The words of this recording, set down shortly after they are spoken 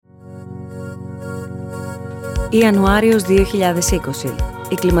Ιανουάριος 2020.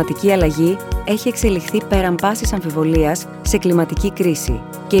 Η κλιματική αλλαγή έχει εξελιχθεί πέραν πάσης αμφιβολίας σε κλιματική κρίση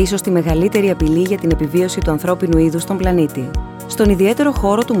και ίσως τη μεγαλύτερη απειλή για την επιβίωση του ανθρώπινου είδους στον πλανήτη. Στον ιδιαίτερο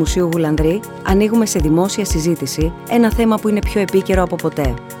χώρο του Μουσείου Γουλανδρή ανοίγουμε σε δημόσια συζήτηση ένα θέμα που είναι πιο επίκαιρο από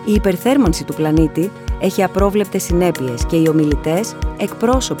ποτέ. Η υπερθέρμανση του πλανήτη έχει απρόβλεπτες συνέπειες και οι ομιλητές,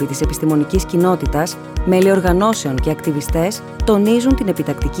 εκπρόσωποι της επιστημονικής κοινότητας, μέλη οργανώσεων και ακτιβιστές τονίζουν την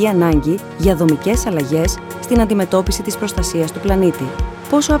επιτακτική ανάγκη για δομικές αλλαγές στην αντιμετώπιση της προστασίας του πλανήτη.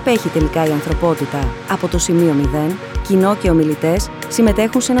 Πόσο απέχει τελικά η ανθρωπότητα από το σημείο 0, κοινό και ομιλητές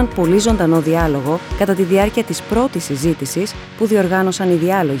συμμετέχουν σε έναν πολύ ζωντανό διάλογο κατά τη διάρκεια της πρώτης συζήτησης που διοργάνωσαν οι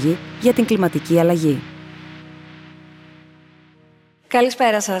διάλογοι για την κλιματική αλλαγή.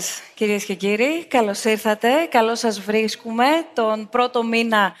 Καλησπέρα σας, κυρίες και κύριοι. Καλώς ήρθατε. Καλώς σας βρίσκουμε τον πρώτο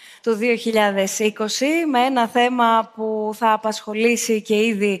μήνα του 2020 με ένα θέμα που θα απασχολήσει και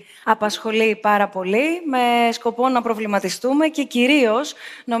ήδη απασχολεί πάρα πολύ, με σκοπό να προβληματιστούμε και κυρίως,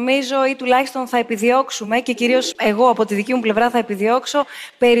 νομίζω, ή τουλάχιστον θα επιδιώξουμε, και κυρίως εγώ από τη δική μου πλευρά θα επιδιώξω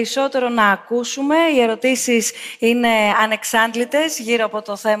περισσότερο να ακούσουμε. Οι ερωτήσεις είναι ανεξάντλητες γύρω από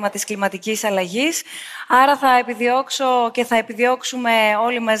το θέμα της κλιματικής αλλαγής. Άρα θα επιδιώξω και θα επιδιώξουμε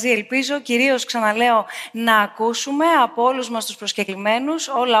όλοι μαζί, ελπίζω, κυρίως, ξαναλέω, να ακούσουμε από όλους μας τους προσκεκλημένους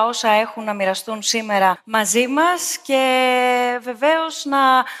όλα όσα έχουν να μοιραστούν σήμερα μαζί μας και βεβαίως να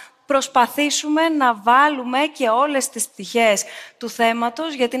προσπαθήσουμε να βάλουμε και όλες τις πτυχές του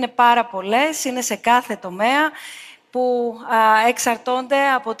θέματος, γιατί είναι πάρα πολλές, είναι σε κάθε τομέα, που εξαρτώνται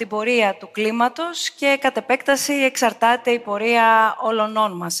από την πορεία του κλίματος και κατ' επέκταση εξαρτάται η πορεία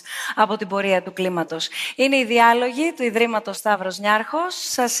όλων μας από την πορεία του κλίματος. Είναι οι διάλογοι του Ιδρύματος Σταύρος Νιάρχος.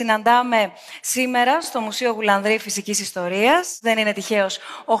 Σας συναντάμε σήμερα στο Μουσείο Γουλανδρή Φυσικής Ιστορίας. Δεν είναι τυχαίος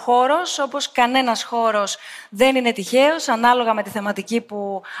ο χώρος, όπως κανένας χώρος δεν είναι τυχαίος, ανάλογα με τη θεματική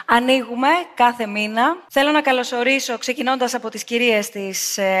που ανοίγουμε κάθε μήνα. Θέλω να καλωσορίσω, ξεκινώντας από τις κυρίες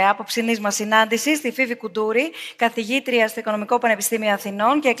της απόψινής μας συνάντησης, τη Φίβη Κουντούρη, καθηγήτρια στο Οικονομικό Πανεπιστήμιο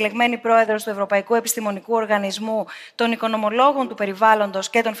Αθηνών και εκλεγμένη πρόεδρος του Ευρωπαϊκού Επιστημονικού Οργανισμού των Οικονομολόγων του Περιβάλλοντος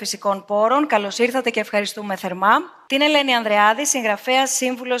και των Φυσικών Πόρων. Καλώς ήρθατε και ευχαριστούμε θερμά. Την Ελένη Ανδρεάδη, συγγραφέα,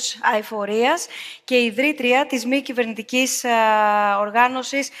 σύμβουλος αειφορίας και ιδρύτρια της μη κυβερνητικής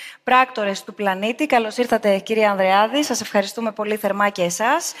οργάνωσης Πράκτορες του Πλανήτη. Καλώς ήρθατε, κυρία Ανδρεάδη. Σας ευχαριστούμε πολύ θερμά και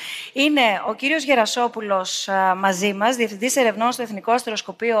εσάς. Είναι ο κύριος Γερασόπουλος μαζί μας, Διευθυντής Ερευνών στο Εθνικό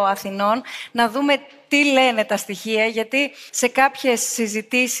Αστεροσκοπείο Αθηνών. Να δούμε τι λένε τα στοιχεία, γιατί σε κάποιες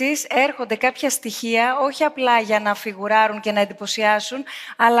συζητήσεις έρχονται κάποια στοιχεία όχι απλά για να φιγουράρουν και να εντυπωσιάσουν,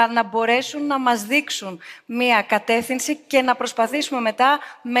 αλλά να μπορέσουν να μας δείξουν μία κατεύθυνση και να προσπαθήσουμε μετά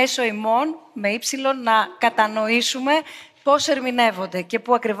μέσω ημών, με ύψιλον, να κατανοήσουμε πώς ερμηνεύονται και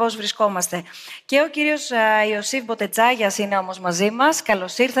πού ακριβώς βρισκόμαστε. Και ο κύριος Ιωσήφ Μποτετζάγιας είναι όμως μαζί μας.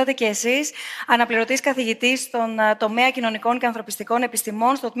 Καλώς ήρθατε και εσείς, αναπληρωτής καθηγητής στον τομέα κοινωνικών και ανθρωπιστικών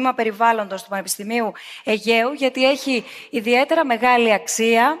επιστημών στο τμήμα περιβάλλοντος του Πανεπιστημίου Αιγαίου, γιατί έχει ιδιαίτερα μεγάλη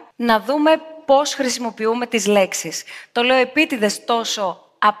αξία να δούμε πώς χρησιμοποιούμε τις λέξεις. Το λέω επίτηδες τόσο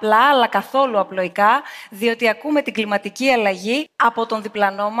απλά, αλλά καθόλου απλοϊκά, διότι ακούμε την κλιματική αλλαγή από τον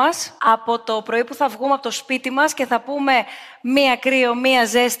διπλανό μας, από το πρωί που θα βγούμε από το σπίτι μας και θα πούμε μία κρύο, μία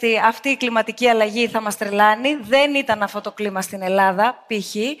ζέστη, αυτή η κλιματική αλλαγή θα μας τρελάνει. Δεν ήταν αυτό το κλίμα στην Ελλάδα,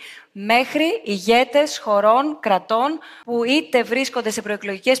 π.χ., μέχρι ηγέτες χωρών, κρατών, που είτε βρίσκονται σε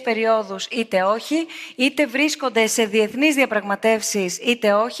προεκλογικές περιόδους είτε όχι, είτε βρίσκονται σε διεθνείς διαπραγματεύσεις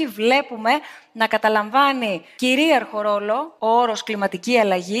είτε όχι, βλέπουμε να καταλαμβάνει κυρίαρχο ρόλο ο όρος κλιματική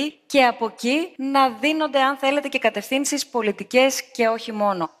αλλαγή και από εκεί να δίνονται, αν θέλετε, και κατευθύνσεις πολιτικές και όχι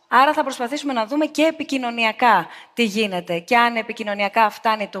μόνο. Άρα θα προσπαθήσουμε να δούμε και επικοινωνιακά τι γίνεται και αν επικοινωνιακά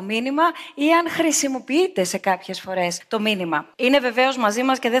φτάνει το μήνυμα ή αν χρησιμοποιείται σε κάποιες φορές το μήνυμα. Είναι βεβαίως μαζί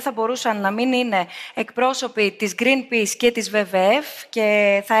μας και δεν θα μπορούσαν να μην είναι εκπρόσωποι της Greenpeace και της WWF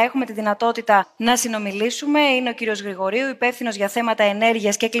και θα έχουμε τη δυνατότητα να συνομιλήσουμε. Είναι ο κύριος Γρηγορίου, υπεύθυνος για θέματα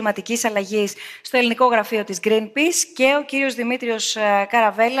ενέργειας και κλιματικής αλλαγής στο ελληνικό γραφείο της Greenpeace, και ο κύριος Δημήτριος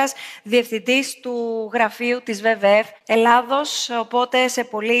Καραβέλλας, διευθυντής του γραφείου της WWF Ελλάδος. Οπότε σε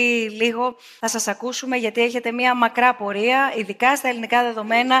πολύ λίγο θα σας ακούσουμε, γιατί έχετε μία μακρά πορεία, ειδικά στα ελληνικά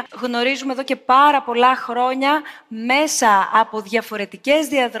δεδομένα. Γνωρίζουμε εδώ και πάρα πολλά χρόνια, μέσα από διαφορετικές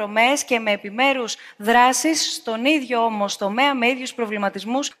διαδρομές και με επιμέρους δράσεις, στον ίδιο όμως τομέα, με ίδιους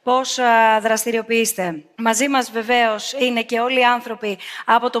προβληματισμούς, πώς δραστηριοποιείστε. Μαζί μας βεβαίως είναι και όλοι οι άνθρωποι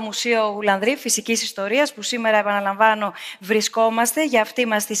από το Μουσείο Γουλανδρή Φυσικής Ιστορίας, που σήμερα, επαναλαμβάνω, βρισκόμαστε για αυτή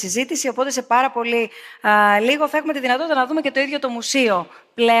μας τη συζήτηση. Οπότε σε πάρα πολύ λίγο θα έχουμε τη δυνατότητα να δούμε και το ίδιο το μουσείο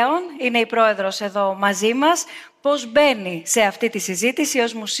πλέον είναι η πρόεδρος εδώ μαζί μας. Πώς μπαίνει σε αυτή τη συζήτηση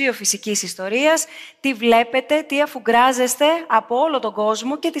ως Μουσείο Φυσικής Ιστορίας, τι βλέπετε, τι αφουγκράζεστε από όλο τον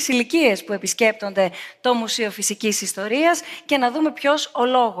κόσμο και τις ηλικίες που επισκέπτονται το Μουσείο Φυσικής Ιστορίας και να δούμε ποιος ο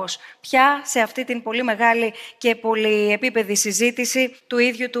λόγος πια σε αυτή την πολύ μεγάλη και πολυεπίπεδη συζήτηση του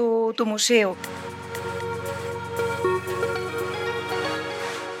ίδιου του μουσείου.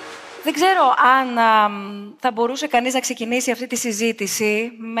 Δεν ξέρω αν θα μπορούσε κανείς να ξεκινήσει αυτή τη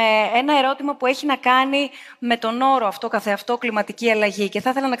συζήτηση με ένα ερώτημα που έχει να κάνει με τον όρο αυτό καθεαυτό κλιματική αλλαγή. Και θα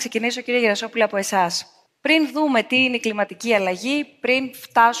ήθελα να ξεκινήσω, κύριε Γερασόπουλε, από εσάς. Πριν δούμε τι είναι η κλιματική αλλαγή, πριν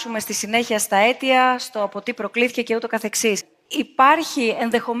φτάσουμε στη συνέχεια στα αίτια, στο από τι προκλήθηκε και ούτω καθεξής. Υπάρχει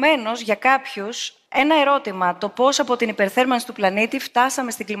ενδεχομένως για κάποιους ένα ερώτημα, το πώς από την υπερθέρμανση του πλανήτη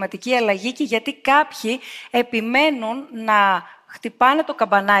φτάσαμε στην κλιματική αλλαγή και γιατί κάποιοι επιμένουν να χτυπάνε το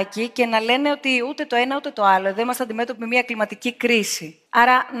καμπανάκι και να λένε ότι ούτε το ένα ούτε το άλλο. Εδώ είμαστε αντιμέτωποι με μια κλιματική κρίση.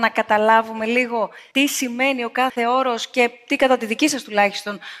 Άρα να καταλάβουμε λίγο τι σημαίνει ο κάθε όρος και τι κατά τη δική σας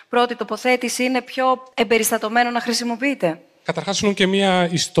τουλάχιστον πρώτη τοποθέτηση είναι πιο εμπεριστατωμένο να χρησιμοποιείτε. Καταρχάς, είναι και μια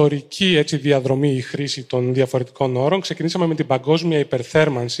ιστορική διαδρομή η χρήση των διαφορετικών όρων. Ξεκινήσαμε με την παγκόσμια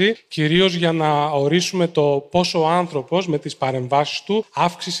υπερθέρμανση, κυρίως για να ορίσουμε το πόσο ο άνθρωπος με τις παρεμβάσεις του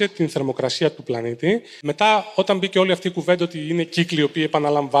αύξησε την θερμοκρασία του πλανήτη. Μετά, όταν μπήκε όλη αυτή η κουβέντα ότι είναι κύκλοι οι οποίοι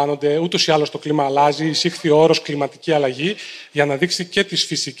επαναλαμβάνονται, ούτως ή άλλως το κλίμα αλλάζει, εισήχθη ο όρος κλιματική αλλαγή για να δείξει και τις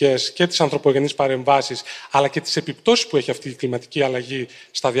φυσικές και τις ανθρωπογενείς παρεμβάσεις, αλλά και τις επιπτώσεις που έχει αυτή η κλιματική αλλαγή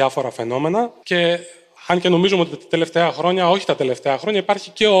στα διάφορα φαινόμενα. Και αν και νομίζουμε ότι τα τελευταία χρόνια, όχι τα τελευταία χρόνια, υπάρχει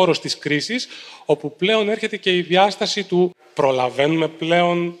και ο όρος της κρίσης, όπου πλέον έρχεται και η διάσταση του προλαβαίνουμε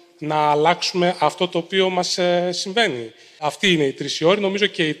πλέον να αλλάξουμε αυτό το οποίο μας συμβαίνει. Αυτοί είναι οι τρεις όροι. Νομίζω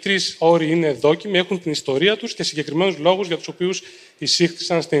και οι τρεις όροι είναι δόκιμοι, έχουν την ιστορία τους και συγκεκριμένους λόγους για τους οποίους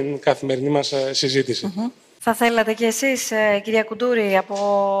εισήχθησαν στην καθημερινή μας συζήτηση. Θα θέλατε κι εσείς, κυρία Κουντούρη,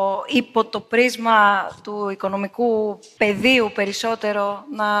 υπό το πρίσμα του οικονομικού πεδίου περισσότερο,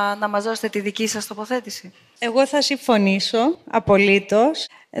 να μας δώσετε τη δική σας τοποθέτηση? Εγώ θα συμφωνήσω απολύτως.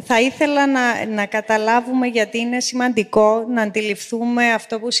 Θα ήθελα να καταλάβουμε γιατί είναι σημαντικό να αντιληφθούμε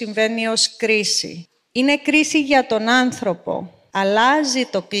αυτό που συμβαίνει ως κρίση. Είναι κρίση για τον άνθρωπο. Αλλάζει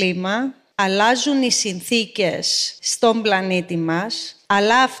το κλίμα, αλλάζουν οι συνθήκες στον πλανήτη μας,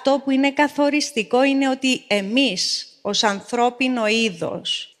 αλλά αυτό που είναι καθοριστικό είναι ότι εμείς ως ανθρώπινο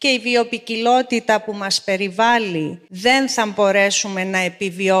είδος και η βιοποικιλότητα που μας περιβάλλει δεν θα μπορέσουμε να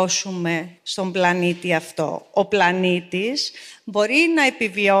επιβιώσουμε στον πλανήτη αυτό. Ο πλανήτης μπορεί να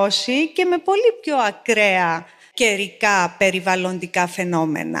επιβιώσει και με πολύ πιο ακραία καιρικά περιβαλλοντικά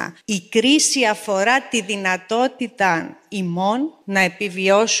φαινόμενα. Η κρίση αφορά τη δυνατότητα ημών να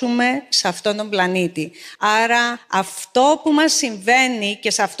επιβιώσουμε σε αυτόν τον πλανήτη. Άρα αυτό που μας συμβαίνει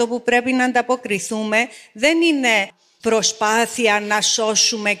και σε αυτό που πρέπει να ανταποκριθούμε δεν είναι προσπάθεια να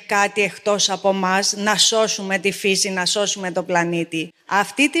σώσουμε κάτι εκτός από μας, να σώσουμε τη φύση, να σώσουμε τον πλανήτη.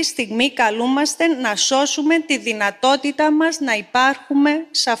 Αυτή τη στιγμή καλούμαστε να σώσουμε τη δυνατότητα μας να υπάρχουμε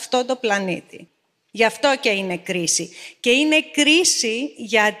σε αυτό το πλανήτη. Γι' αυτό και είναι κρίση. Και είναι κρίση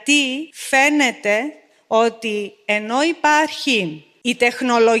γιατί φαίνεται ότι ενώ υπάρχει η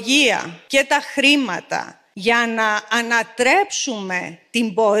τεχνολογία και τα χρήματα για να ανατρέψουμε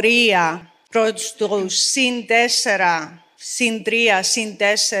την πορεία προς τους συν 4, συν 3, συν 4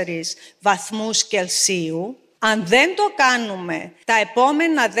 βαθμούς Κελσίου, αν δεν το κάνουμε τα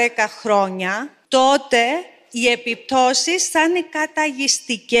επόμενα 10 χρόνια, τότε οι επιπτώσεις θα είναι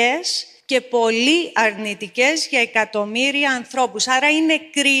καταιγιστικές και πολύ αρνητικές για εκατομμύρια ανθρώπους. Άρα είναι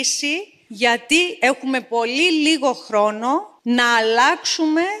κρίση γιατί έχουμε πολύ λίγο χρόνο να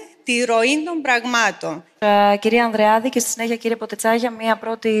αλλάξουμε τη ροή των πραγμάτων. Κυρία Ανδρεάδη και στη συνέχεια κύριε Ποτετσάγια, μία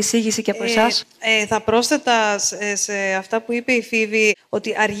πρώτη εισήγηση και από εσάς. Θα πρόσθετα σε αυτά που είπε η Φίβη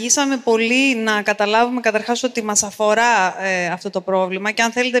ότι αργήσαμε πολύ να καταλάβουμε καταρχάς ότι μας αφορά αυτό το πρόβλημα και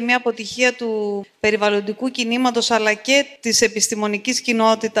αν θέλετε μια αποτυχία του περιβαλλοντικού κινήματος αλλά και της επιστημονικής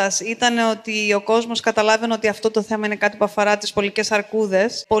κοινότητας ήταν ότι ο κόσμος καταλάβαινε ότι αυτό το θέμα είναι κάτι που αφορά τις πολικές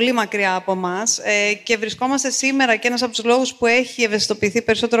αρκούδες, πολύ μακριά από εμάς και βρισκόμαστε σήμερα και ένας από τους λόγους που έχει ευαισθητοποιηθεί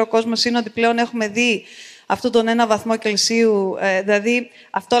περισσότερο ο κόσμος είναι ότι πλέον έχουμε δει αυτόν τον 1 βαθμό Κελσίου, δηλαδή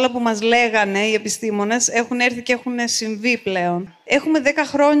αυτό όλα που μας λέγανε οι επιστήμονες έχουν έρθει και έχουν συμβεί πλέον. Έχουμε 10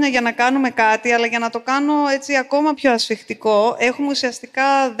 χρόνια για να κάνουμε κάτι, αλλά για να το κάνω έτσι ακόμα πιο ασφιχτικό, έχουμε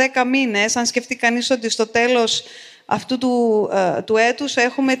ουσιαστικά 10 μήνες, αν σκεφτεί κανείς ότι στο τέλος αυτού του έτους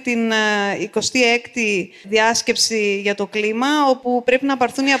έχουμε την 26η διάσκεψη για το κλίμα, όπου πρέπει να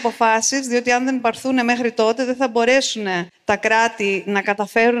πάρθουν οι αποφάσεις, διότι αν δεν πάρθουν μέχρι τότε δεν θα μπορέσουν τα τα κράτη να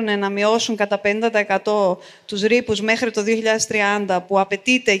καταφέρουν να μειώσουν κατά 50% τους ρήπους μέχρι το 2030 που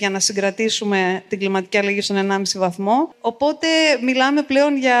απαιτείται για να συγκρατήσουμε την κλιματική αλλαγή στον 1,5 βαθμό. Οπότε μιλάμε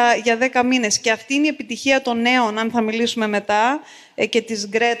πλέον για 10 μήνες. Και αυτή είναι η επιτυχία των νέων, αν θα μιλήσουμε μετά, και της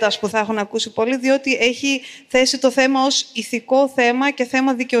Γκρέτας που θα έχουν ακούσει πολύ, διότι έχει θέσει το θέμα ως ηθικό θέμα και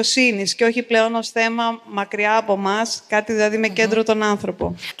θέμα δικαιοσύνης και όχι πλέον ως θέμα μακριά από μας, κάτι δηλαδή με κέντρο τον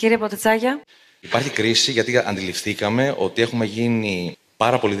άνθρωπο. Κύριε Ποτετσάγια. Υπάρχει κρίση γιατί αντιληφθήκαμε ότι έχουμε γίνει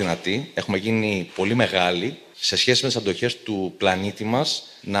πάρα πολύ δυνατοί, έχουμε γίνει πολύ μεγάλοι σε σχέση με τις αντοχές του πλανήτη μας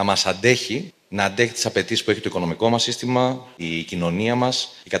να μας αντέχει, να αντέχει τις απαιτήσεις που έχει το οικονομικό μας σύστημα, η κοινωνία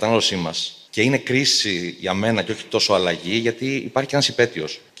μας, η κατανάλωσή μας. Και είναι κρίση για μένα και όχι τόσο αλλαγή, γιατί υπάρχει και ένας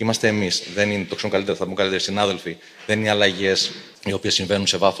υπέτειος. Και είμαστε εμείς. Δεν είναι, το ξέρουν καλύτερα, θα πούμε καλύτερα συνάδελφοι. Δεν είναι αλλαγές οι οποίες συμβαίνουν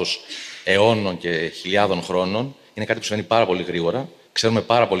σε βάθος αιώνων και χιλιάδων χρόνων. Είναι κάτι που συμβαίνει πάρα πολύ γρήγορα. Ξέρουμε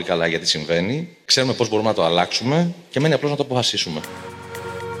πάρα πολύ καλά γιατί συμβαίνει. Ξέρουμε πώς μπορούμε να το αλλάξουμε και μένει απλώς να το αποφασίσουμε.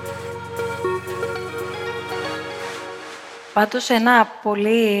 Πάντως, ένα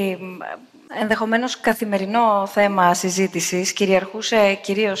πολύ ενδεχομένως καθημερινό θέμα συζήτησης, κυριαρχούσε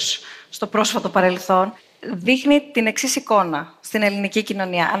κυρίως στο πρόσφατο παρελθόν, δείχνει την εξής εικόνα στην ελληνική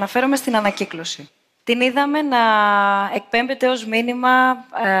κοινωνία. Αναφέρομαι στην ανακύκλωση. Την είδαμε να εκπέμπεται ως μήνυμα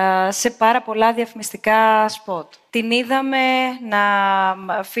σε πάρα πολλά διαφημιστικά σποτ. Την είδαμε να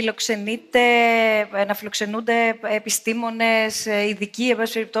φιλοξενούνται επιστήμονες, ειδικοί, εν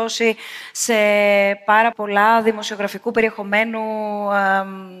πάση περιπτώσει, σε πάρα πολλά δημοσιογραφικού περιεχόμενου,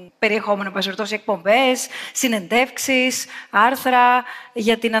 εν πάση περιπτώσει, εκπομπές, συνεντεύξεις, άρθρα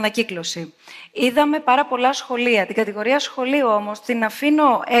για την ανακύκλωση. Είδαμε πάρα πολλά σχολεία. Την κατηγορία σχολείου όμως την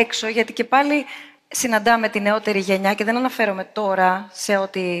αφήνω έξω, γιατί και πάλι συναντάμε τη νεότερη γενιά και δεν αναφέρομαι τώρα σε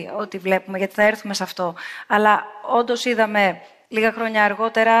ό,τι βλέπουμε, γιατί θα έρθουμε σε αυτό. Αλλά όντως είδαμε λίγα χρόνια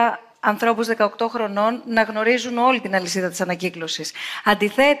αργότερα ανθρώπους 18 χρονών να γνωρίζουν όλη την αλυσίδα της ανακύκλωσης.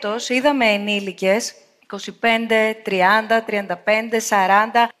 Αντιθέτως, είδαμε ενήλικες 25, 30, 35,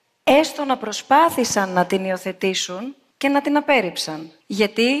 40, έστω να προσπάθησαν να την υιοθετήσουν και να την απέρριψαν.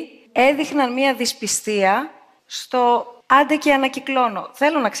 Γιατί έδειχναν μία δυσπιστία στο άντε και ανακυκλώνω.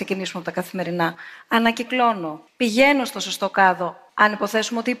 Θέλω να ξεκινήσουμε από τα καθημερινά. Ανακυκλώνω. Πηγαίνω στο σωστό κάδο, αν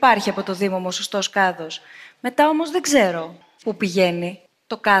υποθέσουμε ότι υπάρχει από το Δήμο μου ο σωστός κάδος. Μετά όμως δεν ξέρω πού πηγαίνει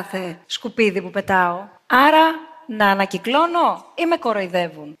το κάθε σκουπίδι που πετάω. Άρα να ανακυκλώνω ή με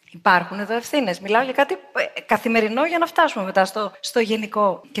κοροϊδεύουν. Υπάρχουν εδώ ευθύνες. Μιλάω για κάτι καθημερινό για να φτάσουμε μετά στο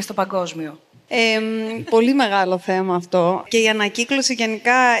γενικό και στο παγκόσμιο. Πολύ μεγάλο θέμα αυτό. Και η ανακύκλωση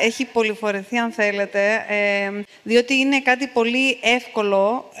γενικά έχει πολυφορεθεί, αν θέλετε, διότι είναι κάτι πολύ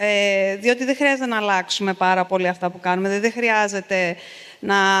εύκολο, διότι δεν χρειάζεται να αλλάξουμε πάρα πολύ αυτά που κάνουμε. Δεν χρειάζεται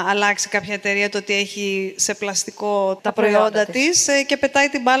να αλλάξει κάποια εταιρεία το ότι έχει σε πλαστικό τα προϊόντα της και πετάει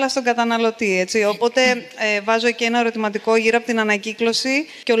την μπάλα στον καταναλωτή. Έτσι. Οπότε βάζω εκεί ένα ερωτηματικό γύρω από την ανακύκλωση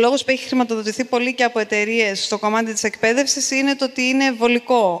και ο λόγος που έχει χρηματοδοτηθεί πολύ και από εταιρείες στο κομμάτι της εκπαίδευσης είναι το ότι είναι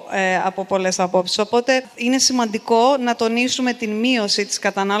βολικό από πολλές απόψεις. Οπότε είναι σημαντικό να τονίσουμε την μείωση της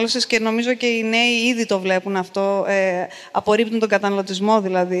κατανάλωσης και νομίζω και οι νέοι ήδη το βλέπουν αυτό, απορρίπτουν τον καταναλωτισμό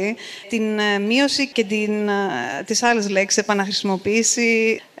δηλαδή, την μείωση και τις άλλες λέξεις, επαναχρησιμοποίηση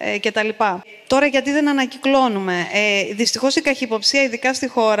κτλ. Τώρα, γιατί δεν ανακυκλώνουμε. Δυστυχώς η καχυποψία, ειδικά στη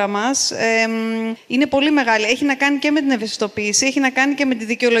χώρα μας, είναι πολύ μεγάλη. Έχει να κάνει και με την ευαισθητοποίηση, έχει να κάνει και με τη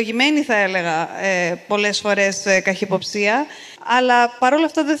δικαιολογημένη, θα έλεγα, πολλές φορές καχυποψία. Αλλά παρόλα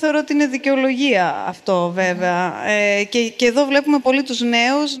αυτά δεν θεωρώ ότι είναι δικαιολογία αυτό, βέβαια. Και εδώ βλέπουμε πολύ τους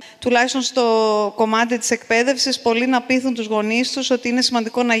νέους, τουλάχιστον στο κομμάτι της εκπαίδευσης, πολλοί να πείθουν τους γονείς τους ότι είναι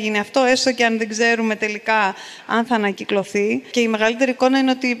σημαντικό να γίνει αυτό, έστω και αν δεν ξέρουμε τελικά αν θα ανακυκλωθεί. Και η μεγαλύτερη εικόνα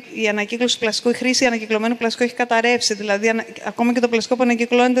είναι ότι η ανακύκλωση του πλαστικού, η χρήση ανακυκλωμένου πλαστικού έχει καταρρεύσει. Δηλαδή, ακόμα και το πλαστικό που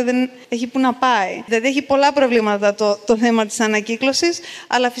ανακυκλώνεται δεν έχει που να πάει. Δηλαδή, έχει πολλά προβλήματα το θέμα της ανακύκλωσης,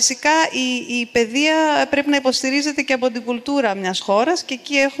 αλλά φυσικά η παιδεία πρέπει να υποστηρίζεται και από την κουλτούρα μιας χώρας και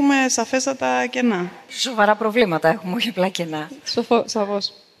εκεί έχουμε σαφέστατα κενά. Σοβαρά προβλήματα έχουμε, όχι απλά κενά.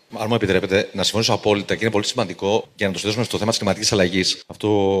 Σαφώς. Αν μου επιτρέπετε, να συμφωνήσω απόλυτα και είναι πολύ σημαντικό για να το συνδέσουμε στο θέμα της κλιματικής αλλαγής. Αυτό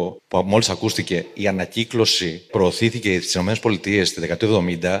που μόλις ακούστηκε, η ανακύκλωση προωθήθηκε στις ΗΠΑ τη δεκαετία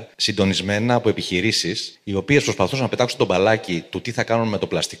του 70, συντονισμένα από επιχειρήσεις, οι οποίες προσπαθούσαν να πετάξουν τον μπαλάκι του τι θα κάνουν με το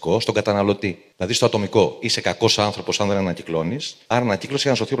πλαστικό στον καταναλωτή. Δηλαδή στο ατομικό. Είσαι κακός άνθρωπος αν δεν ανακυκλώνεις, άρα ανακύκλωση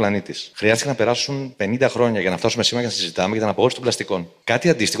για να σωθεί ο πλανήτης. Χρειάστηκε να περάσουν 50 χρόνια για να φτάσουμε σήμερα και να συζητάμε για την απαγόρευση των πλαστικών. Κάτι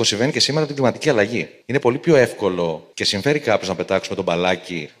αντίστοιχο συμβαίνει και σήμερα με την κλιματική αλλαγή. Είναι πολύ πιο εύκολο και συμφέρει κάποιος να πετάξουμε τον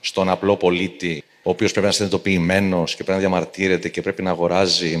μπαλάκι στον απλό πολίτη, ο οποίος πρέπει να είναι συνειδητοποιημένος και πρέπει να διαμαρτύρεται και πρέπει να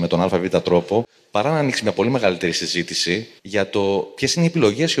αγοράζει με τον ΑΒ τρόπο, παρά να ανοίξει μια πολύ μεγαλύτερη συζήτηση για το ποιες είναι οι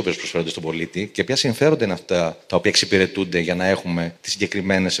επιλογές οι οποίες προσφέρονται στον πολίτη και ποια συμφέροντα είναι αυτά τα οποία εξυπηρετούνται για να έχουμε τις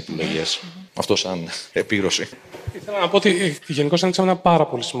συγκεκριμένες επιλογές. Αυτό σαν επίγνωση. Ήθελα να πω ότι γενικώς ανοίξαμε ένα πάρα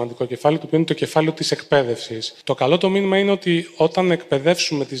πολύ σημαντικό κεφάλαιο, το οποίο είναι το κεφάλαιο της εκπαίδευσης. Το καλό το μήνυμα είναι ότι όταν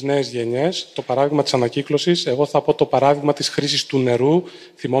εκπαιδεύσουμε τις νέες γενιές, το παράδειγμα της ανακύκλωσης, εγώ θα πω το παράδειγμα της χρήσης του νερού.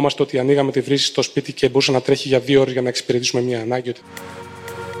 Θυμόμαστε ότι ανοίγαμε τη βρύση στο σπίτι και μπορούσε να τρέχει για 2 ώρες για να εξυπηρετήσουμε μια ανάγκη.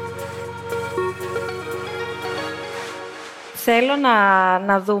 Θέλω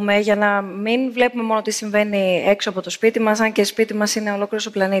να δούμε, για να μην βλέπουμε μόνο τι συμβαίνει έξω από το σπίτι μας, αν και σπίτι μας είναι ολόκληρος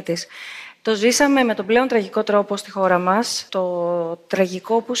ο πλανήτης. Το ζήσαμε με τον πλέον τραγικό τρόπο στη χώρα μας, το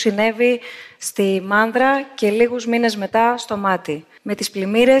τραγικό που συνέβη στη Μάνδρα και λίγους μήνες μετά στο Μάτι. Με τις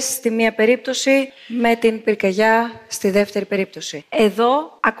πλημμύρες στη μία περίπτωση, με την πυρκαγιά στη δεύτερη περίπτωση.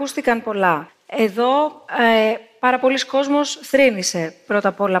 Εδώ ακούστηκαν πολλά. Εδώ πάρα πολλοί κόσμος θρήνησε, πρώτα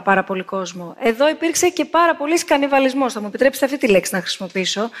απ' όλα πάρα πολύ κόσμο. Εδώ υπήρξε και πάρα πολύς κανιβαλισμός. Θα μου επιτρέψετε αυτή τη λέξη να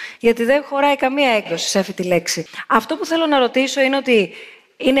χρησιμοποιήσω, γιατί δεν χωράει καμία έκδοση σε αυτή τη λέξη. Αυτό που θέλω να ρωτήσω είναι ότι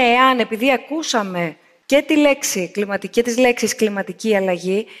εάν, επειδή ακούσαμε και τη λέξη κλιματική και τις λέξεις κλιματική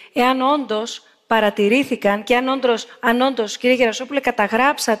αλλαγή, εάν όντως παρατηρήθηκαν και αν όντως, κύριε Γερασόπουλε,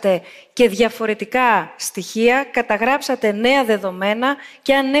 καταγράψατε και διαφορετικά στοιχεία, καταγράψατε νέα δεδομένα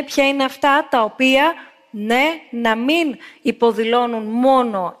και αν ναι, ποια είναι αυτά τα οποία, ναι, να μην υποδηλώνουν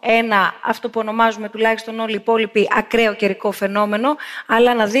μόνο ένα, αυτό που ονομάζουμε τουλάχιστον όλοι οι υπόλοιποι, ακραίο καιρικό φαινόμενο,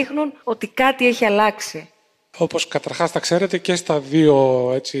 αλλά να δείχνουν ότι κάτι έχει αλλάξει. Όπως καταρχάς τα ξέρετε και στα δύο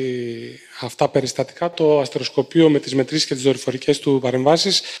αυτά περιστατικά, το αστεροσκοπείο με τις μετρήσεις και τις δορυφορικές του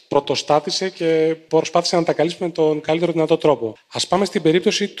παρεμβάσεις πρωτοστάτησε και προσπάθησε να τα καλύψει με τον καλύτερο δυνατό τρόπο. Ας πάμε στην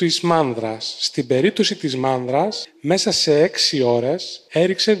περίπτωση της Μάνδρας. Στην περίπτωση της Μάνδρας, μέσα σε 6 ώρες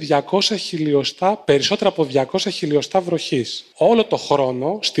έριξε 200 χιλιοστά, περισσότερα από 200 χιλιοστά βροχής. Όλο το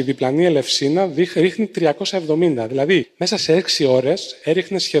χρόνο στη διπλανή Ελευσίνα ρίχνει 370. Δηλαδή, μέσα σε 6 ώρες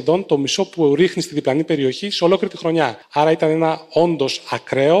έριχνε σχεδόν το μισό που ρίχνει στη διπλανή περιοχή σε ολόκληρη τη χρονιά. Άρα ήταν ένα όντως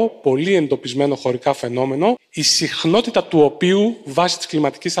ακραίο, πολύ εντοπισμένο χωρικά φαινόμενο, η συχνότητα του οποίου, βάσει της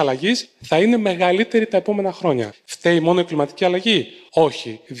κλιματικής αλλαγής, θα είναι μεγαλύτερη τα επόμενα χρόνια. Φταίει μόνο η κλιματική αλλαγή?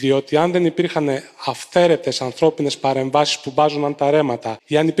 Όχι, διότι αν δεν υπήρχαν αυθαίρετες ανθρώπινες παρεμβάσεις που μπάζοναν τα ρέματα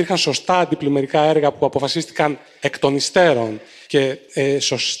ή αν υπήρχαν σωστά αντιπλημμυρικά έργα που αποφασίστηκαν εκ των υστέρων και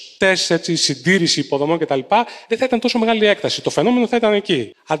σωστές συντήρηση υποδομών κτλ., δεν θα ήταν τόσο μεγάλη έκταση. Το φαινόμενο θα ήταν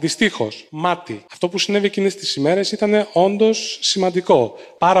εκεί. Αντιστοίχως, Μάτι. Αυτό που συνέβη εκείνες τις ημέρες ήταν όντως σημαντικό.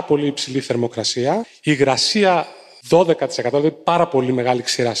 Πάρα πολύ υψηλή θερμοκρασία, υγρασία 12%, δηλαδή πάρα πολύ μεγάλη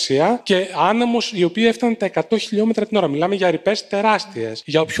ξηρασία και άνεμος η οποία έφτανε τα 100 χιλιόμετρα την ώρα. Μιλάμε για ρηπές τεράστιες.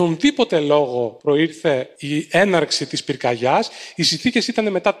 Για οποιονδήποτε λόγο προήρθε η έναρξη της πυρκαγιάς, οι συνθήκες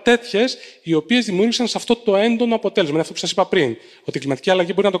ήταν μετά τέτοιες, οι οποίες δημιούργησαν σε αυτό το έντονο αποτέλεσμα. Είναι αυτό που σας είπα πριν, ότι η κλιματική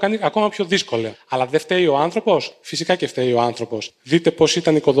αλλαγή μπορεί να το κάνει ακόμα πιο δύσκολο. Αλλά δεν φταίει ο άνθρωπος? Φυσικά και φταίει ο άνθρωπος. Δείτε πώς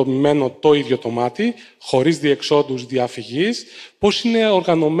ήταν οικοδομημένο το ίδιο το Μάτι, χωρίς διεξόδους διαφυγής, πώς είναι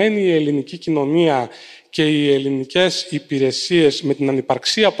οργανωμένη η ελληνική κοινωνία και οι ελληνικές υπηρεσίες με την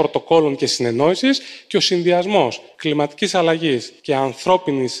ανυπαρξία πρωτοκόλων και συνεννόησης και ο συνδυασμός κλιματικής αλλαγής και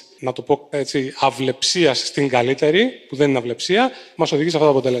ανθρώπινης, να το πω έτσι, αυλεψίας στην καλύτερη, που δεν είναι αυλεψία, μας οδηγεί σε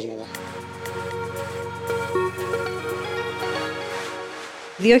αυτά τα αποτελέσματα.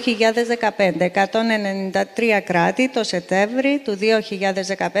 2015, 193 κράτη το Σεπτέμβρη του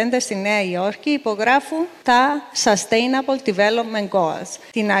 2015 στη Νέα Υόρκη υπογράφουν τα Sustainable Development Goals,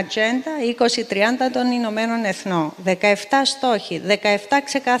 την Ατζέντα 2030 των Ηνωμένων Εθνών. 17 στόχοι, 17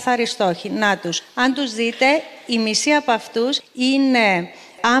 ξεκάθαροι στόχοι. Να τους, αν τους δείτε, η μισή από αυτούς είναι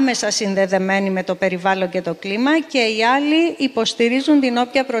άμεσα συνδεδεμένοι με το περιβάλλον και το κλίμα και οι άλλοι υποστηρίζουν την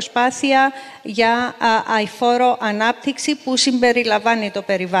όποια προσπάθεια για αειφόρο ανάπτυξη που συμπεριλαμβάνει το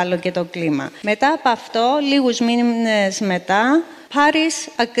περιβάλλον και το κλίμα. Μετά από αυτό, λίγους μήνες μετά,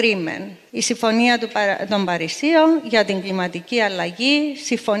 Paris Agreement, η Συμφωνία των Παρισίων για την κλιματική αλλαγή,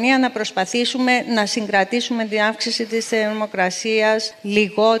 συμφωνία να προσπαθήσουμε να συγκρατήσουμε την αύξηση της θερμοκρασίας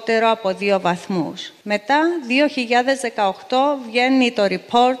λιγότερο από 2 βαθμούς. Μετά, 2018, βγαίνει το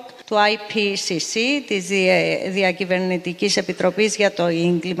report του IPCC, της Διακυβερνητικής Επιτροπής για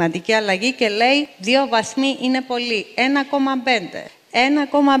την Κλιματική Αλλαγή και λέει 2 βαθμοί είναι πολύ, 1,5.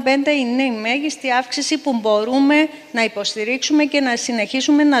 1,5 είναι η μέγιστη αύξηση που μπορούμε να υποστηρίξουμε και να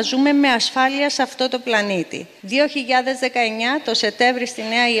συνεχίσουμε να ζούμε με ασφάλεια σε αυτό το πλανήτη. 2019, το Σεπτέμβρη στη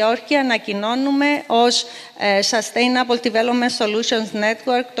Νέα Υόρκη, ανακοινώνουμε ως Sustainable Development Solutions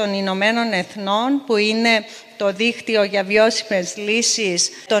Network των Ηνωμένων Εθνών, που είναι το δίκτυο για βιώσιμες λύσεις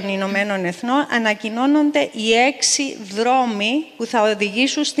των Ηνωμένων Εθνών, ανακοινώνονται οι 6 δρόμοι που θα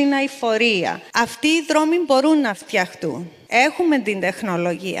οδηγήσουν στην αειφορία. Αυτοί οι δρόμοι μπορούν να φτιαχτούν. Έχουμε την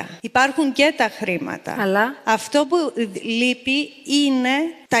τεχνολογία. Υπάρχουν και τα χρήματα. Αλλά Αυτό που λείπει είναι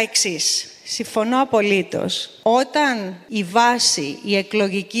τα εξής. Συμφωνώ απολύτως. Όταν η βάση, η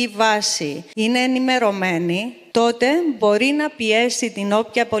εκλογική βάση είναι ενημερωμένη, τότε μπορεί να πιέσει την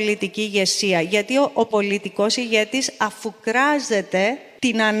όποια πολιτική ηγεσία. Γιατί ο πολιτικός ηγέτης αφουγκράζεται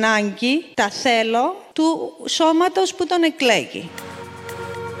την ανάγκη, τα θέλω του σώματος που τον εκλέγει.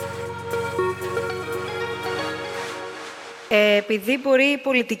 Επειδή μπορεί οι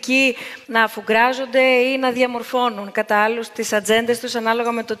πολιτικοί να αφουγκράζονται ή να διαμορφώνουν κατά άλλους τις ατζέντες τους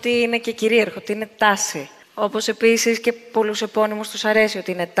ανάλογα με το τι είναι και κυρίαρχο, τι είναι τάση. Όπως επίσης και πολλούς επώνυμους τους αρέσει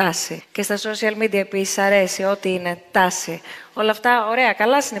ότι είναι τάση. Και στα social media επίσης αρέσει ότι είναι τάση. Όλα αυτά ωραία,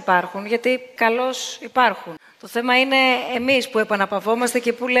 καλά συνυπάρχουν, γιατί καλώς υπάρχουν. Το θέμα είναι εμείς που επαναπαυόμαστε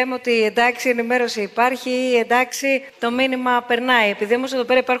και που λέμε ότι εντάξει, η ενημέρωση υπάρχει, εντάξει, το μήνυμα περνάει. Επειδή όμως εδώ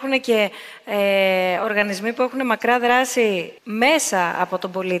πέρα υπάρχουν και οργανισμοί που έχουν μακρά δράση μέσα από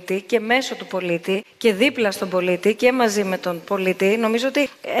τον πολίτη και μέσω του πολίτη και δίπλα στον πολίτη και μαζί με τον πολίτη, νομίζω ότι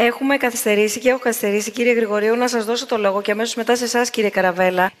έχουμε καθυστερήσει και έχω καθυστερήσει, κύριε Γρηγορίου, να σας δώσω το λόγο και αμέσως μετά σε εσάς, κύριε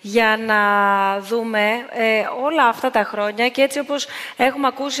Καραβέλα, για να δούμε όλα αυτά τα χρόνια και έτσι όπως έχουμε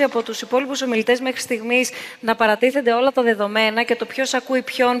ακούσει από τους υπόλοιπους ομιλητές μέχρι στιγμής να παρατίθενται όλα τα δεδομένα και το ποιος ακούει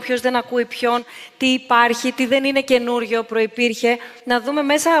ποιον, ποιος δεν ακούει ποιον, τι υπάρχει, τι δεν είναι καινούριο, προϋπήρχε, να δούμε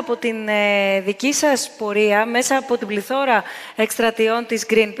μέσα από την δική σας πορεία, μέσα από την πληθώρα εκστρατιών της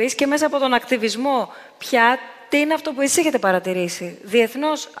Greenpeace και μέσα από τον ακτιβισμό πια, τι είναι αυτό που εσείς έχετε παρατηρήσει,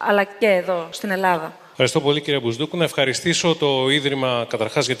 διεθνώς αλλά και εδώ στην Ελλάδα. Ευχαριστώ πολύ, κύριε Μπουσδούκου. Να ευχαριστήσω το Ίδρυμα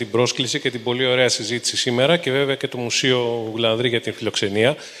καταρχάς για την πρόσκληση και την πολύ ωραία συζήτηση σήμερα και βέβαια και το Μουσείο Γουλανδρή για την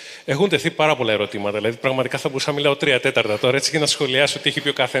φιλοξενία. Έχουν τεθεί πάρα πολλά ερωτήματα. Δηλαδή, πραγματικά θα μπορούσα να μιλάω 3/4 τώρα έτσι για να σχολιάσω τι έχει πει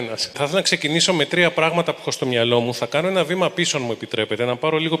ο καθένας. Θα ήθελα να ξεκινήσω με 3 πράγματα που έχω στο μυαλό μου. Θα κάνω ένα βήμα πίσω, αν μου επιτρέπετε, να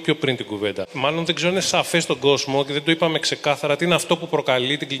πάρω λίγο πιο πριν την κουβέντα. Μάλλον δεν ξέρω, είναι σαφές στον κόσμο και δεν το είπαμε ξεκάθαρα τι είναι αυτό που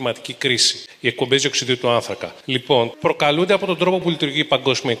προκαλεί την κλιματική κρίση. Οι εκπομπές διοξιδίου του άνθρακα. Λοιπόν, προκαλούνται από τον τρόπο που λειτουργεί η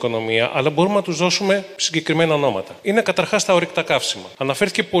παγκόσμια οικονομία, αλλά μπορούμε να τους δώσουμε συγκεκριμένα ονόματα. Είναι καταρχάς τα ορυκτά καύσιμα.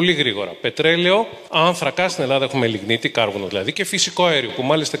 Αναφέρθηκε πολύ γρήγορα. Πετρέλαιο, άνθρακα, στην Ελλάδα έχουμε λιγνίτη, κάρβουνο δηλαδή, και φυσικό αέριο, που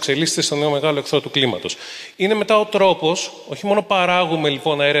μάλιστα εξελίσσεται στο νέο μεγάλο εχθρό του κλίματος. Είναι μετά ο τρόπος, όχι μόνο παράγουμε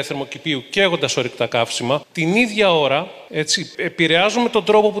λοιπόν αέρια θερμοκηπίου καίγοντας ορυκτά καύσιμα, την ίδια ώρα έτσι, επηρεάζουμε τον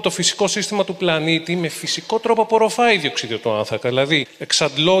τρόπο που το φυσικό σύστημα του πλανήτη με φυσικό τρόπο απορροφάει διοξείδιο του άνθρακα. Δηλαδή,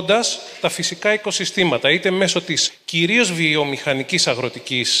 εξαντλώντας τα φυσικά οικοσυστήματα, είτε μέσω της κυρίως βιομηχανικής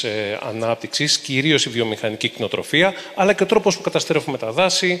αγροτικής ανάπτυξης, κυρίως η βιομηχανική κτηνοτροφία, αλλά και ο τρόπος που καταστρέφουμε τα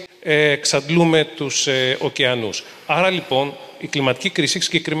δάση, εξαντλούμε τους ωκεανούς. Άρα λοιπόν, η κλιματική κρίση έχει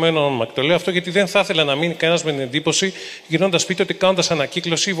συγκεκριμένο όνομα. Και το λέω αυτό γιατί δεν θα ήθελα να μείνει κανένας με την εντύπωση, γυρνώντας σπίτι, ότι κάνοντας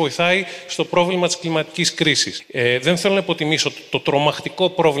ανακύκλωση βοηθάει στο πρόβλημα της κλιματικής κρίσης. Δεν θέλω να υποτιμήσω το τρομακτικό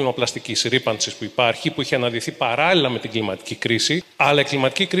πρόβλημα πλαστικής ρύπανσης που υπάρχει, που έχει αναδυθεί παράλληλα με την κλιματική κρίση, αλλά η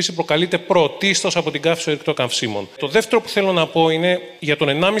κλιματική κρίση προκαλείται πρωτίστως από την καύση ορυκτών καυσίμων. Το δεύτερο που θέλω να πω είναι για τον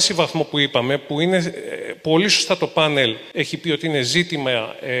 1,5 βαθμό που είπαμε, που είναι πολύ σωστά το πάνελ έχει πει ότι είναι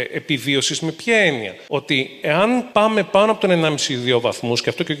ζήτημα επιβίωσης. Με ποια έννοια? Ότι εάν πάμε πάνω από τον 1,5-2 βαθμούς, και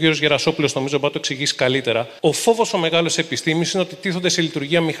αυτό και ο κύριος Γερασόπουλος νομίζω μπορεί να το εξηγήσει καλύτερα, ο φόβος ο μεγάλος επιστήμης είναι ότι τίθονται σε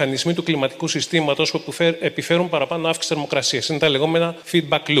λειτουργία μηχανισμοί του κλιματικού συστήματος που επιφέρουν παραπάνω αύξηση θερμοκρασίας. Είναι τα λεγόμενα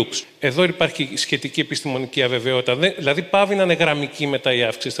feedback loops. Εδώ υπάρχει σχετική επιστημονική αβεβαιότητα. Δηλαδή, πάβει να είναι γραμμική μετά η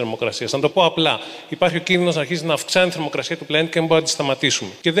αύξηση της θερμοκρασίας. Να το πω απλά, υπάρχει ο κίνδυνος να αρχίσει να αυξάνει η θερμοκρασία του πλανήτη και δεν μπορούμε να τη σταματήσουμε.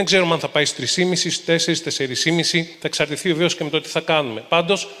 Και δεν ξέρουμε αν θα πάει στις 3,5, στις 4, στις 4,5. Θα εξαρτηθεί βεβαίως και με το τι θα κάνουμε.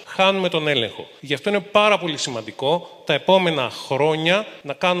 Πάντως, χάνουμε τον έλεγχο. Γι' αυτό είναι πάρα πολύ σημαντικό τα επόμενα χρόνια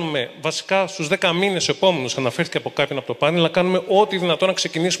να κάνουμε, βασικά στους 10 μήνες επόμενους, αναφέρθηκε από κάποιον από το πάνελ, να κάνουμε ό,τι δυνατόν να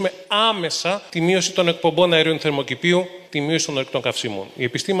ξεκινήσουμε άμεσα τη μείωση των εκπομπών αερίων θερμοκηπίου, τη μείωση των ορυκτών καυσίμων. Η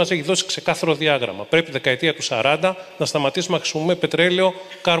επιστήμη μας έχει δώσει ξεκάθαρο διάγραμμα. Πρέπει δεκαετία του 40 να σταματήσουμε να χρησιμοποιούμε πετρέλαιο,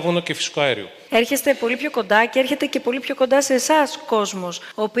 κάρβουνο και φυσικό αέριο. Έρχεστε πολύ πιο κοντά και έρχεται και πολύ πιο κοντά σε εσάς κόσμος,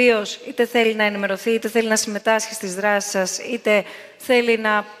 ο οποίος είτε θέλει να ενημερωθεί, είτε θέλει να συμμετάσχει στις δράσεις σας, είτε θέλει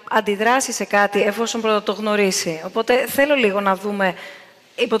να αντιδράσει σε κάτι εφόσον πρώτα το γνωρίσει. Οπότε θέλω λίγο να δούμε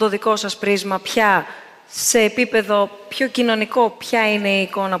υπό το δικό σας πρίσμα ποια, σε επίπεδο πιο κοινωνικό, ποια είναι η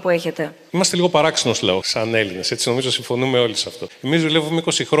εικόνα που έχετε. Είμαστε λίγο παράξενος λαός, σαν Έλληνες. Έτσι, νομίζω συμφωνούμε όλοι σε αυτό. Εμείς δουλεύουμε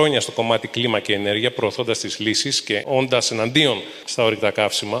 20 χρόνια στο κομμάτι κλίμα και ενέργεια, προωθώντας τις λύσεις και όντας εναντίον στα ορυκτά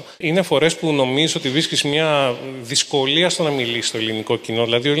καύσιμα. Είναι φορές που νομίζω ότι βρίσκεις μια δυσκολία στο να μιλήσει στο ελληνικό κοινό.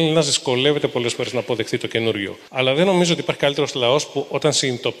 Δηλαδή, ο Έλληνας δυσκολεύεται πολλές φορές να αποδεχτεί το καινούριο. Αλλά δεν νομίζω ότι υπάρχει καλύτερος λαός που όταν